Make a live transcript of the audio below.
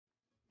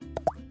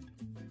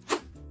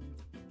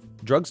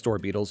Drugstore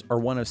beetles are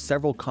one of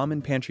several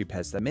common pantry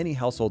pests that many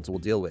households will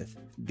deal with.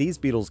 These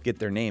beetles get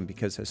their name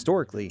because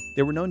historically,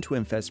 they were known to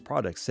infest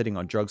products sitting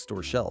on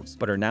drugstore shelves,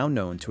 but are now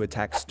known to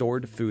attack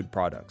stored food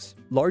products.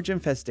 Large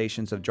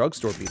infestations of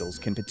drugstore beetles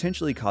can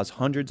potentially cause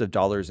hundreds of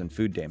dollars in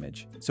food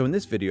damage. So in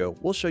this video,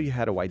 we'll show you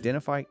how to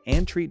identify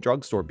and treat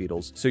drugstore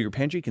beetles so your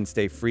pantry can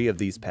stay free of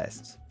these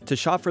pests. To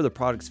shop for the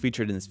products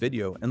featured in this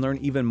video and learn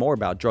even more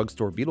about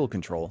drugstore beetle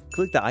control,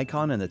 click the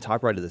icon in the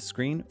top right of the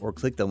screen or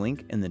click the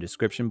link in the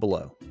description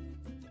below.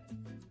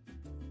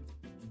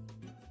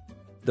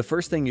 The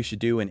first thing you should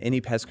do in any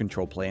pest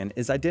control plan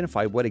is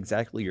identify what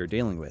exactly you're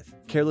dealing with.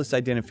 Careless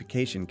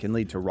identification can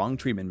lead to wrong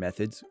treatment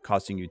methods,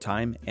 costing you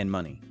time and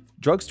money.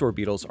 Drugstore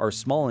beetles are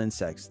small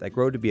insects that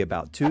grow to be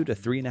about 2 to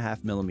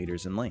 3.5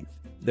 millimeters in length.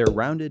 Their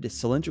rounded,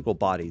 cylindrical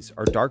bodies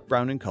are dark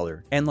brown in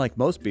color, and like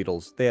most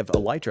beetles, they have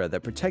elytra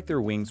that protect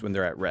their wings when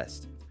they're at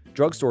rest.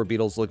 Drugstore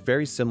beetles look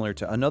very similar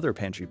to another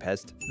pantry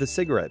pest, the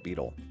cigarette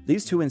beetle.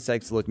 These two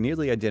insects look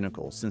nearly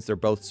identical since they're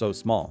both so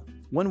small.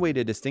 One way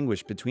to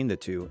distinguish between the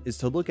two is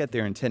to look at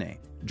their antennae.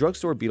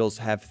 Drugstore beetles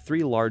have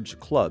 3 large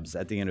clubs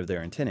at the end of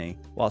their antennae,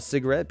 while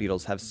cigarette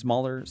beetles have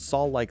smaller,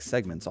 saw-like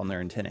segments on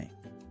their antennae.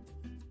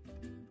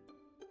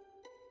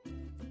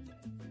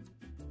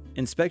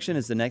 Inspection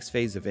is the next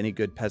phase of any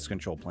good pest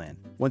control plan.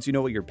 Once you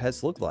know what your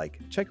pests look like,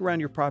 check around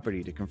your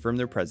property to confirm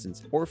their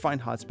presence or find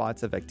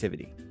hotspots of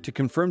activity. To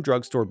confirm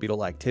drugstore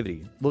beetle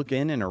activity, look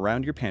in and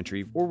around your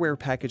pantry or where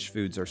packaged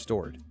foods are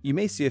stored. You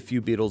may see a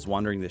few beetles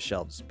wandering the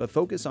shelves, but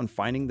focus on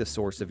finding the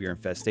source of your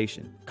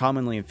infestation.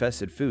 Commonly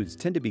infested foods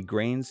tend to be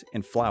grains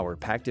and flour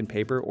packed in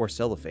paper or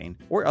cellophane,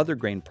 or other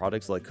grain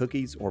products like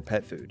cookies or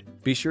pet food.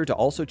 Be sure to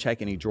also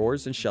check any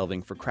drawers and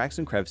shelving for cracks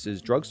and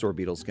crevices drugstore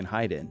beetles can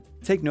hide in.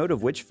 Take note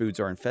of which foods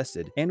are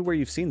infested and where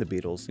you've seen the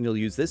beetles, and you'll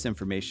use this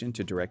information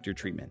to direct your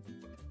treatment.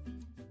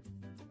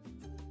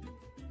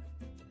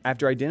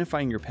 After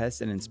identifying your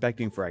pests and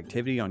inspecting for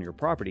activity on your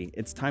property,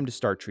 it's time to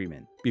start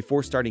treatment.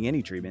 Before starting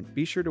any treatment,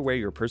 be sure to wear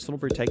your personal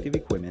protective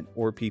equipment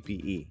or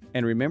PPE,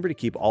 and remember to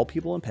keep all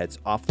people and pets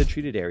off the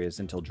treated areas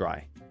until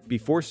dry.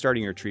 Before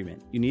starting your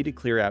treatment, you need to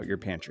clear out your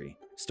pantry.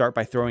 Start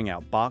by throwing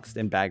out boxed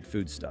and bagged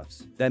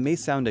foodstuffs. That may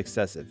sound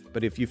excessive,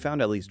 but if you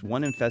found at least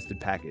one infested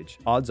package,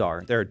 odds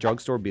are there are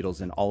drugstore beetles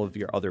in all of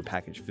your other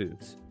packaged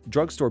foods.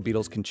 Drugstore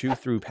beetles can chew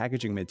through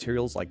packaging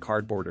materials like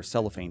cardboard or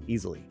cellophane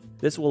easily.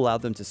 This will allow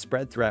them to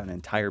spread throughout an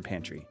entire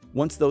pantry.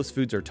 Once those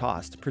foods are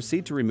tossed,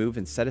 proceed to remove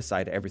and set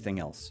aside everything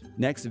else.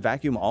 Next,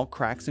 vacuum all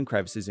cracks and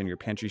crevices in your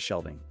pantry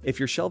shelving. If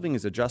your shelving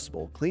is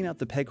adjustable, clean out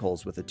the peg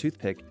holes with a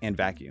toothpick and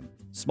vacuum.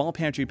 Small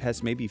pantry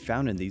pests may be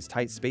found in these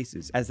tight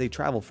spaces as they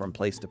travel from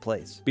place to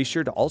place. Be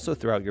sure to also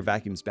throw out your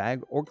vacuum's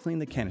bag or clean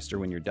the canister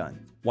when you're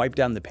done. Wipe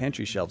down the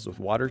pantry shelves with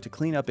water to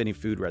clean up any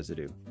food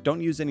residue. Don't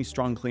use any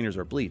strong cleaners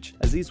or bleach,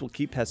 as these will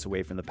keep pests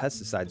away from the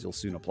pesticides you'll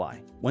soon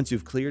apply. Once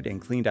you've cleared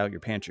and cleaned out your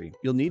pantry,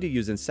 you'll need to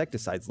use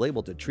insecticides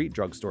labeled to treat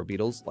drugstore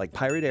beetles like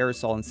Pyrid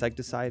Aerosol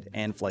insecticide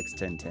and Flex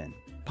 1010.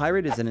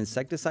 Pyrid is an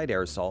insecticide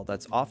aerosol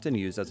that's often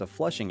used as a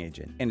flushing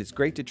agent, and it's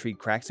great to treat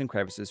cracks and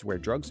crevices where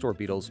drugstore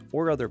beetles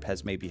or other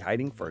pests may be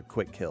hiding for a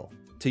quick kill.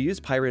 To use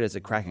Pyrid as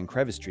a crack and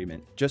crevice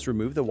treatment, just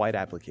remove the white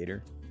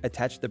applicator,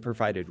 attach the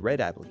provided red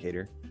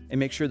applicator, and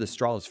make sure the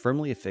straw is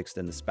firmly affixed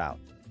in the spout.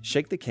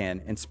 Shake the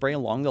can and spray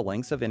along the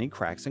lengths of any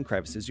cracks and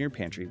crevices in your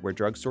pantry where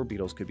drugstore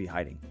beetles could be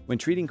hiding. When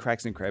treating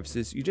cracks and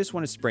crevices, you just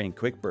want to spray in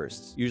quick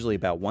bursts, usually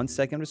about 1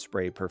 second of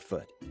spray per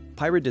foot.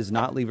 Pyrid does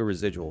not leave a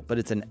residual, but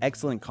it's an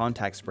excellent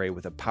contact spray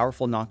with a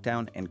powerful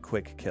knockdown and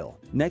quick kill.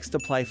 Next,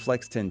 apply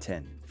Flex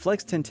 1010.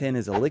 Flex 1010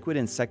 is a liquid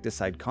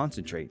insecticide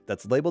concentrate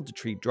that's labeled to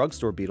treat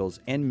drugstore beetles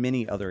and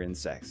many other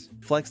insects.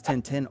 Flex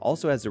 1010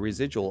 also has a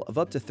residual of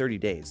up to 30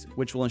 days,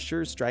 which will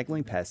ensure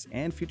straggling pests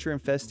and future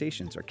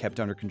infestations are kept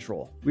under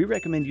control. We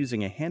recommend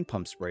using a hand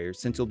pump sprayer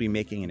since you'll be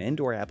making an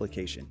indoor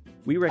application.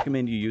 We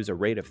recommend you use a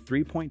rate of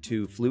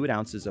 3.2 fluid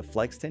ounces of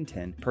Flex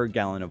 1010 per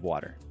gallon of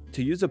water.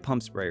 To use a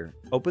pump sprayer,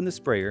 open the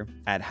sprayer,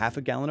 add half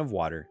a gallon of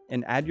water,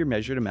 and add your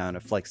measured amount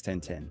of Flex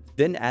 1010.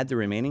 Then add the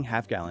remaining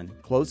half gallon,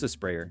 close the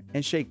sprayer,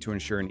 and shake to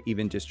ensure an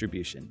even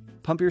distribution.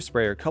 Pump your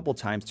sprayer a couple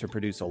times to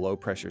produce a low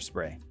pressure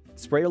spray.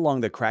 Spray along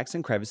the cracks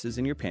and crevices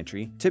in your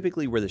pantry,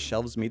 typically where the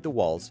shelves meet the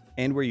walls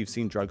and where you've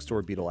seen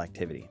drugstore beetle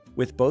activity.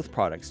 With both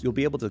products, you'll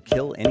be able to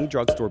kill any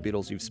drugstore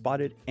beetles you've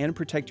spotted and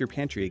protect your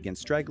pantry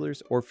against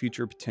stragglers or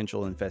future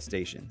potential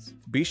infestations.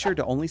 Be sure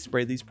to only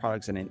spray these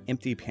products in an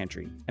empty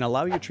pantry and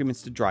allow your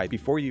treatments to dry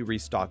before you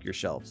restock your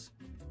shelves.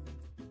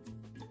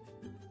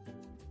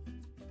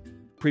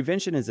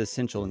 Prevention is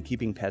essential in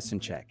keeping pests in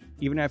check.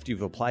 Even after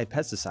you've applied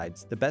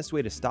pesticides, the best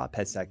way to stop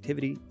pest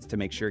activity is to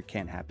make sure it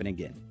can't happen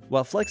again.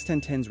 While Flex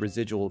 1010's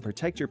residual will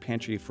protect your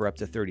pantry for up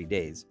to 30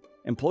 days,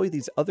 employ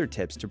these other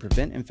tips to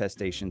prevent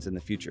infestations in the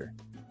future.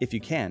 If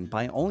you can,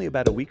 buy only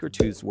about a week or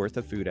two's worth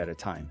of food at a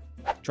time.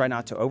 Try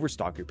not to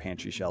overstock your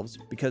pantry shelves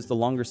because the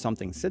longer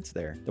something sits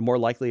there, the more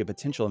likely a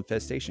potential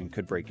infestation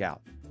could break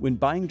out. When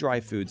buying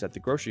dry foods at the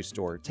grocery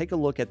store, take a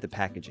look at the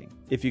packaging.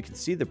 If you can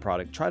see the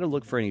product, try to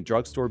look for any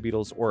drugstore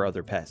beetles or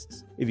other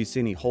pests. If you see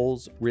any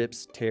holes,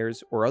 rips,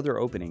 tears, or other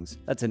openings,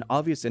 that's an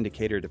obvious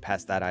indicator to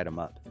pass that item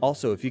up.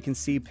 Also, if you can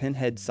see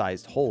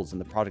pinhead-sized holes in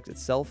the product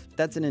itself,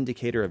 that's an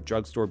indicator of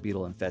drugstore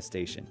beetle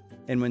infestation.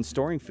 And when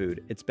storing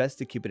food, it's best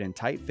to keep it in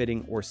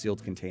tight-fitting or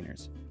sealed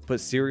containers. Put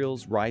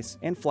cereals, rice,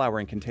 and flour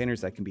in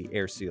containers that can be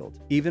air-sealed.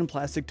 Even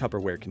plastic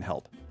Tupperware can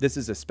help. This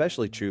is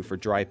especially true for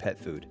dry pet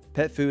food.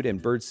 Pet food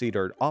and birdseed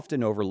are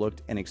often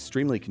overlooked and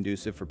extremely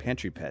conducive for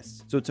pantry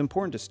pests, so it's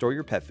important to store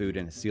your pet food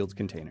in a sealed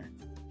container.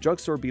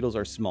 Drugstore beetles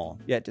are small,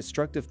 yet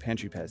destructive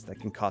pantry pests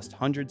that can cost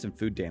hundreds in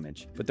food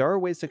damage, but there are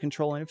ways to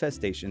control an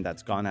infestation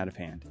that's gone out of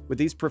hand. With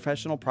these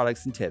professional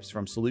products and tips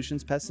from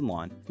Solutions Pest and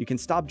Lawn, you can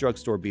stop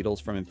drugstore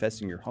beetles from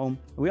infesting your home,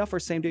 and we offer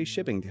same-day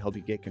shipping to help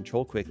you get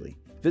control quickly.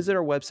 Visit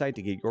our website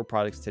to get your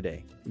products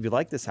today. If you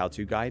like this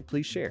how-to guide,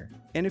 please share.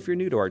 And if you're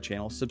new to our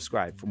channel,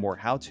 subscribe for more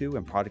how-to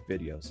and product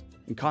videos,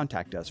 and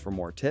contact us for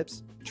more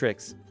tips,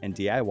 tricks, and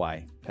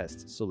DIY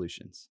pest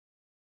solutions.